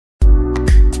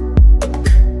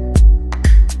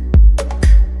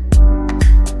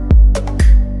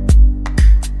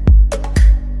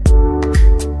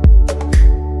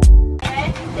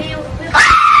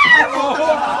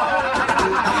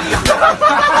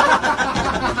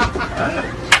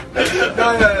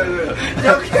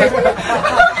No. Okay.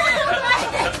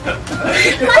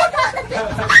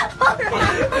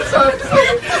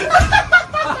 Sorry.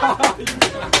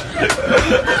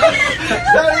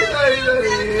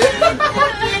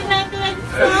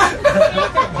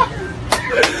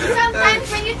 Sometimes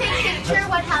when you take picture,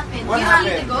 what happens? What You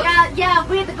happened? see the ghost? Yeah,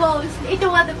 with the ghost. Ito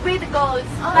was with the ghost.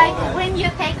 Oh. Like when you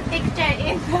take picture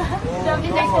in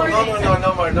the forest.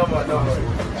 No more.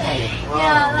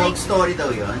 Yeah, Dog like story daw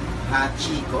yun.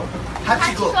 Hachiko.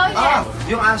 Hachiko. Hachiko, Ah, yes.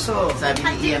 yung aso. Sabi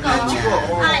ni Ian Hachiko.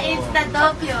 niya. It's the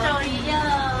dog story.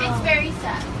 Yeah. It's very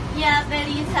sad. Yeah,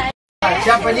 very sad.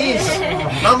 Japanese.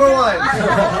 Number 1.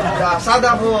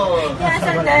 Sadako. Yeah,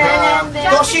 so then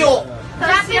Toshio.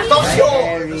 Japanese. Toshio.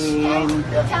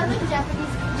 Tell them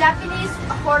Japanese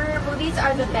horror movies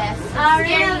are the best.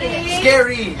 really?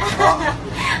 Scary.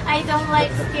 I don't like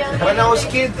scary. When I was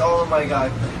kid, oh my god.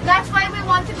 That's why we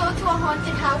want to go to a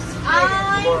haunted house I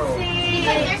Tomorrow. see.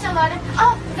 because there's a lot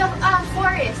of the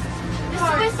forest.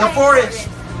 The forest.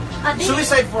 They-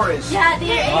 Suicide forest. Yeah,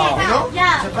 there is. You know?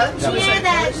 Yeah, Japan? Suicide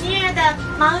forest? near the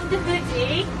Mount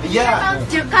Fuji. Yeah.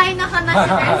 Jukai no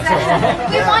Hanashi.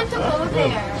 We want to go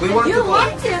there. We want You to go.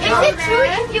 want to? Is it true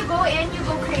if you go in, you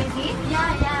go crazy? Yeah.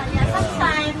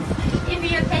 Sometimes if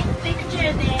you take picture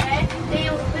there, they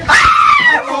will.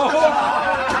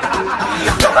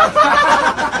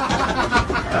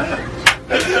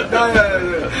 No.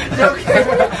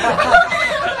 Okay.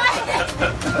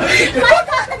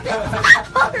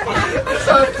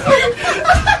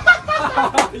 Sorry.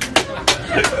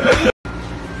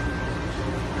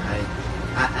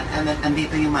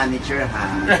 Andito yung manager, ha?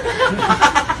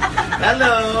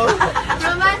 Hello!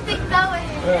 Romantic daw eh.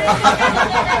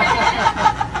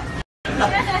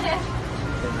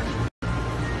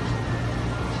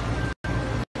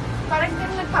 Parang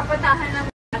din nagpapatahan ng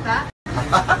bata.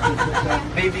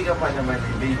 Baby ka pa naman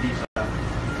eh. Baby pa.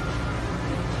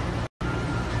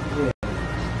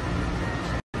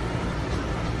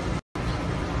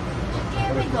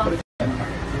 Here we go.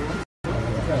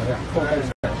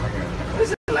 What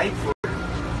is it light for?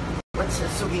 What's a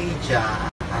Sugija?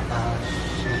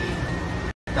 Hatashi.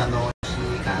 Tanoshi.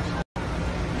 Kata.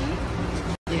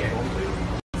 Here.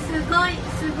 す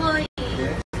ごい。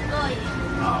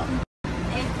Oh.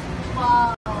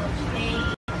 Wow.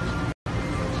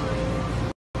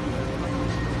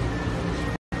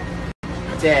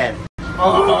 Jen.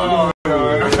 Oh.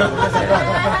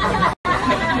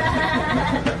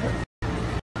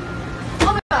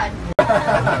 Oh my God.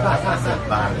 Sa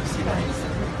bago sila.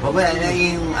 Wala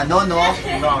yung ano, no?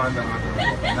 No.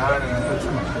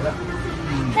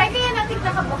 Kaya kaya natin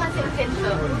nakabukas si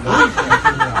Vinto.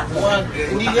 Wag.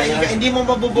 Hindi mo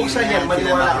mabubuksan yan.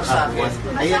 Maniwala ka sa akin.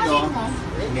 Ayun, no? Masahin mo.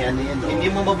 May ano yan, no? Hindi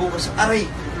mo mabubuksan. Aray!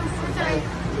 Sorry.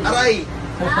 Aray!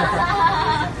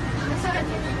 Masarap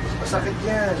yun. Masakit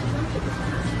yan.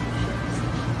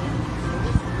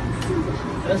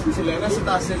 Nasa sila? Nasa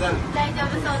taas sila. 大丈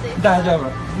夫そうです。大丈夫。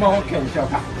もう OK にしよ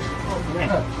うか。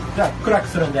じゃあ暗く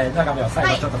するんで中身を最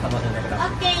後ちょっと楽しんでください。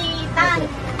 Okay, done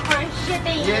for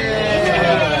shooting.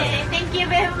 Yay! Thank you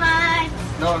very much.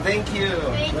 No, thank you.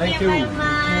 Thank you very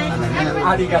much.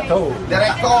 ありがとう。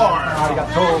 Director! ありが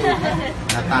とう。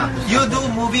 Natapos. You do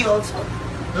movie also?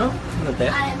 なんで？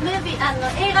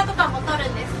映画とかも撮る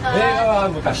んですか？映画は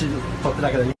昔撮ってた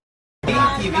けど、 TV?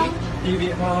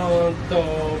 TV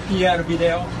PR ビ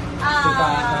デオと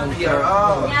か、PR.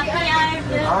 Oh. Yeah, PR.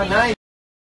 Oh, nice.